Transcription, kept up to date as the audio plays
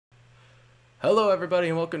Hello, everybody,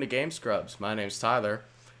 and welcome to Game Scrubs. My name's Tyler,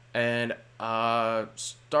 and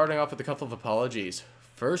starting off with a couple of apologies.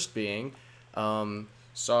 First being,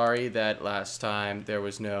 sorry that last time there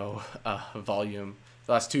was no volume.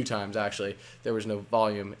 The last two times, actually, there was no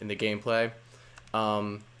volume in the gameplay.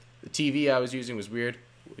 The TV I was using was weird,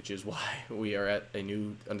 which is why we are at a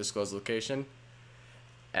new undisclosed location.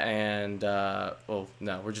 And, well,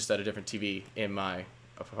 no, we're just at a different TV in my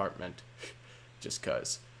apartment, just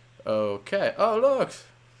 'cause. Okay. Oh, look,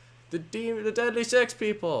 the deadly six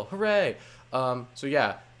people. Hooray! So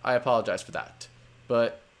yeah, I apologize for that,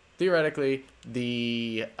 but theoretically,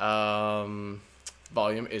 the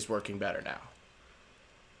volume is working better now.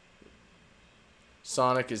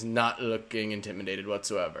 Sonic is not looking intimidated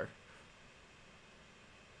whatsoever.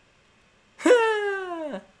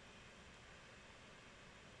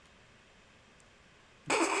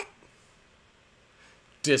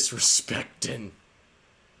 Disrespecting.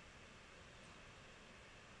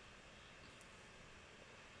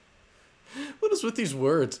 What is with these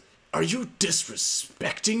words? Are you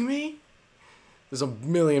disrespecting me? There's a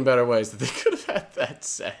million better ways that they could have had that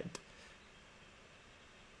said.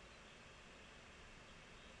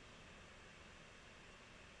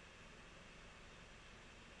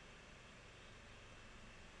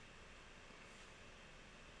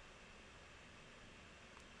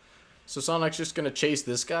 So Sonic's just gonna chase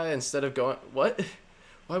this guy instead of going... What?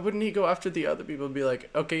 Why wouldn't he go after the other people and be like,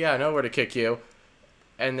 okay, yeah, I know where to kick you.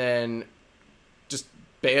 And then just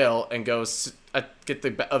bail and go get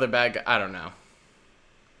the other bag. I don't know.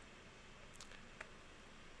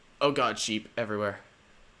 Oh god, sheep everywhere.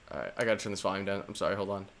 Alright, I gotta turn this volume down. I'm sorry, hold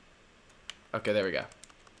on. Okay, there we go.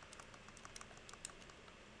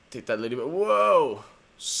 Take that lady. Whoa!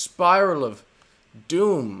 Spiral of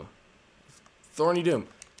doom. Thorny doom.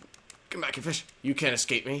 Come back, you fish. You can't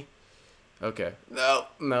escape me. Okay. No,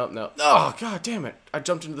 no, no. Oh, god damn it. I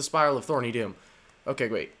jumped into the spiral of thorny doom. Okay,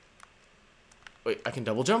 wait. Wait, I can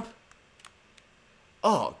double jump?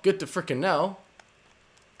 Oh, good to frickin' know.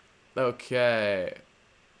 Okay.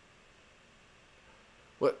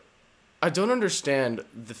 What? I don't understand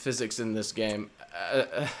the physics in this game,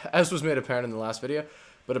 as was made apparent in the last video,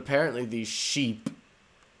 but apparently these sheep...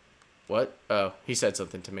 What? Oh, he said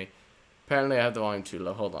something to me. Apparently I have the volume too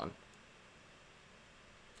low. Hold on.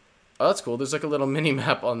 Oh, that's cool. There's like a little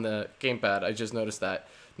mini-map on the gamepad. I just noticed that.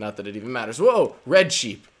 Not that it even matters. Whoa! Red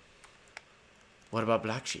sheep. What about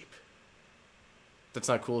black sheep? That's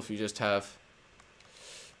not cool if you just have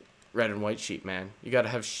red and white sheep, man. You gotta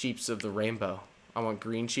have sheeps of the rainbow. I want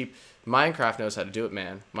green sheep. Minecraft knows how to do it,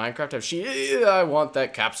 man. Minecraft have sheep. I want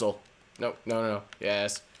that capsule. No, no, no.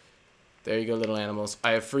 Yes. There you go, little animals.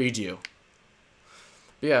 I have freed you.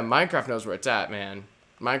 But yeah, Minecraft knows where it's at, man.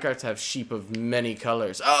 Minecraft have sheep of many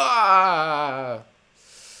colors. Ah!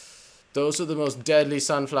 Those are the most deadly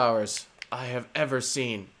sunflowers I have ever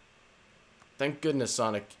seen. Thank goodness,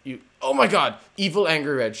 Sonic. Oh my god! Evil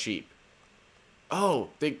angry red sheep. Oh,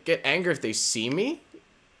 they get angry if they see me?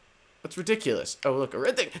 That's ridiculous. Oh, look, a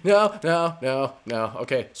red thing. No, no, no, no.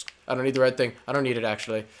 Okay, I don't need the red thing. I don't need it,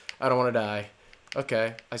 actually. I don't want to die.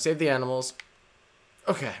 Okay, I saved the animals.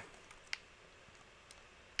 Okay.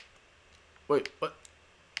 Wait, what?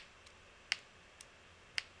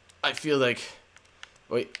 I feel like...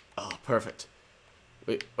 Wait. Oh, perfect.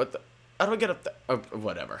 Wait, what the... How do I get up there? Oh,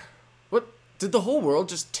 whatever. What? Did the whole world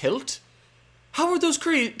just tilt? How are those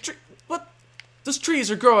what? Those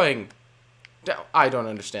trees are growing. I don't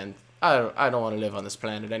understand. I don't want to live on this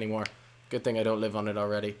planet anymore. Good thing I don't live on it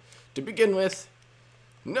already. To begin with...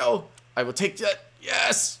 No! I will take that.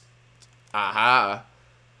 Yes! Aha.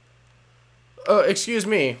 Oh, excuse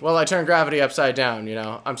me. Well, I turned gravity upside down, you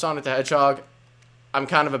know. I'm Sonic the Hedgehog. I'm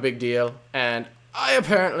kind of a big deal, and I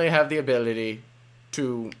apparently have the ability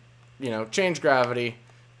to, you know, change gravity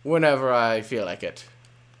whenever I feel like it.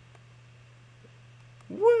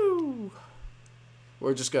 Woo!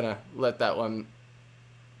 We're just gonna let that one...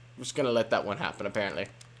 We're just gonna let that one happen, apparently.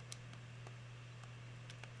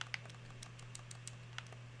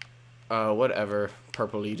 Whatever,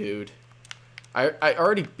 purpley dude. I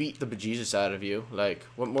already beat the bejesus out of you. Like,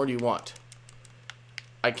 what more do you want?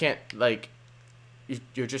 I can't, like...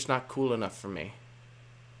 You're just not cool enough for me.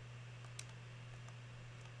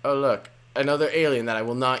 Oh, look. Another alien that I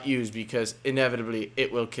will not use because inevitably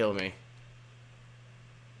it will kill me.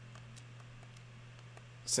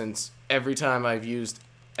 Since every time I've used,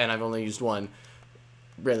 and I've only used one,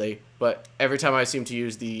 really, but every time I seem to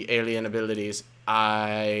use the alien abilities,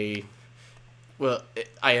 I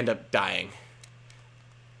end up dying.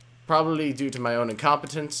 Probably due to my own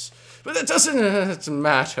incompetence, but that doesn't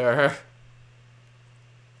matter.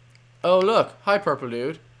 Oh, look. Hi, purple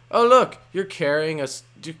dude. Oh, look, you're carrying us.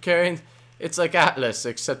 You're carrying. It's like Atlas,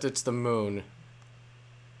 except it's the moon.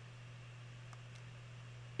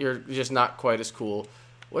 You're just not quite as cool.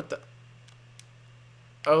 What the?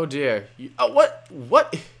 Oh dear. Oh, what?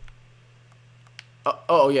 What?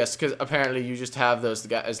 Oh yes, because apparently you just have those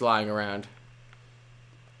guys lying around.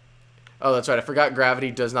 Oh, that's right. I forgot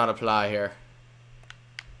gravity does not apply here.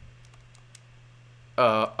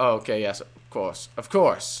 Oh, okay. Yes, of course. Of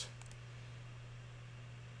course.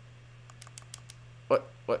 What?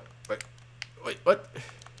 Wait, what?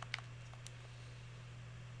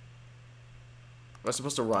 Am I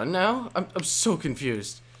supposed to run now? I'm so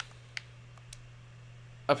confused.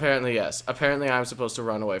 Apparently, yes. Apparently, I'm supposed to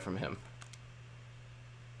run away from him.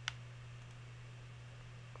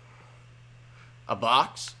 A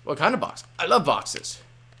box? What kind of box? I love boxes.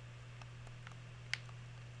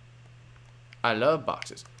 I love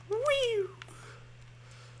boxes. Whee!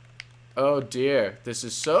 Oh dear. This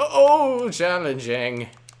is so challenging.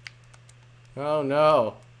 Oh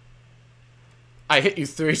no. I hit you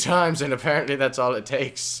 3 times and apparently that's all it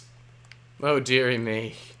takes. Oh dearie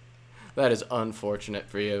me. That is unfortunate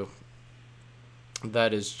for you.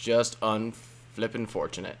 That is just unflippin'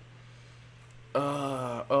 fortunate.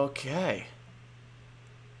 Okay.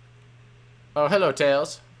 Oh, hello,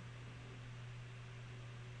 Tails.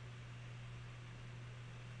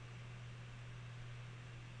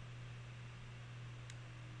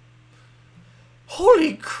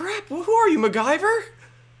 Holy crap, who are you, MacGyver?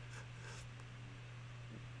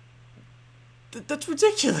 That's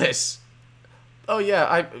ridiculous. Oh yeah,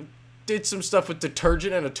 I did some stuff with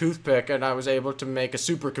detergent and a toothpick and I was able to make a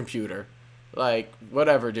supercomputer. Like,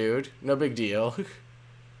 whatever, dude. No big deal.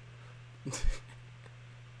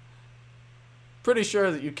 Pretty sure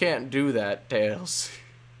that you can't do that, Tails.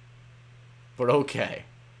 But okay.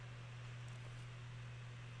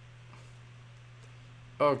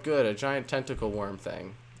 Oh, good. A giant tentacle worm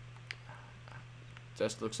thing.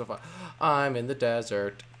 Just looks so fun. I'm in the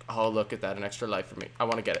desert. Oh, look at that. An extra life for me. I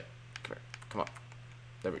want to get it. Come here. Come on.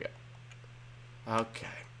 There we go. Okay.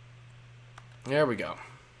 There we go.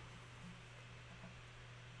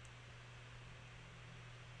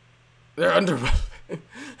 They're underwhelming.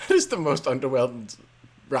 That is the most underwhelmed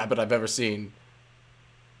rabbit I've ever seen.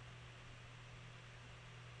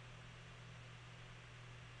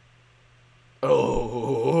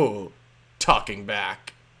 Oh, talking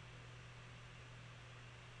back.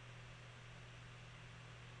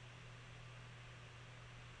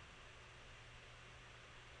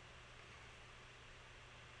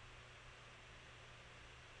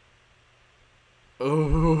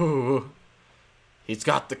 Oh, he's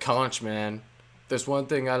got the conch, man. There's one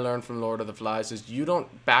thing I learned from Lord of the Flies is you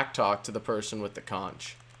don't backtalk to the person with the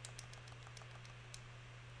conch.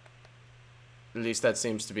 At least that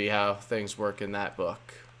seems to be how things work in that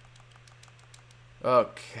book.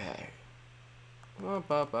 Okay.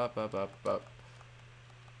 Up, up, up, up, up, up.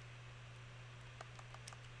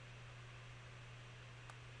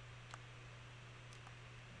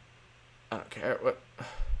 I don't care. What?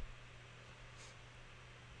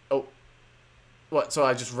 Oh. What? So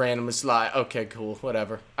I just randomly slide. Okay, cool.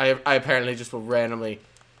 Whatever. I apparently just will randomly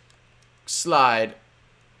slide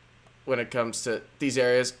when it comes to these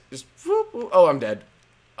areas. Just whoop, whoop. Oh, I'm dead.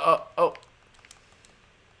 Oh.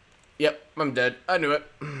 Yep, I'm dead. I knew it.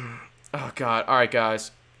 Oh god. All right,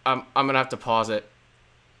 guys. I'm gonna have to pause it.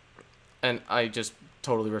 And I just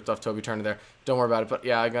totally ripped off Toby Turner there. Don't worry about it. But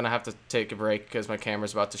yeah, I'm gonna have to take a break because my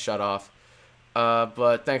camera's about to shut off.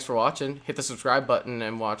 But thanks for watching. Hit the subscribe button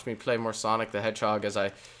and watch me play more Sonic the Hedgehog as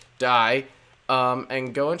I die.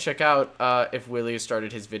 And go and check out if Willie has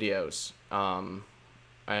started his videos.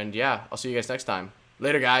 And yeah, I'll see you guys next time.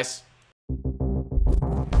 Later, guys.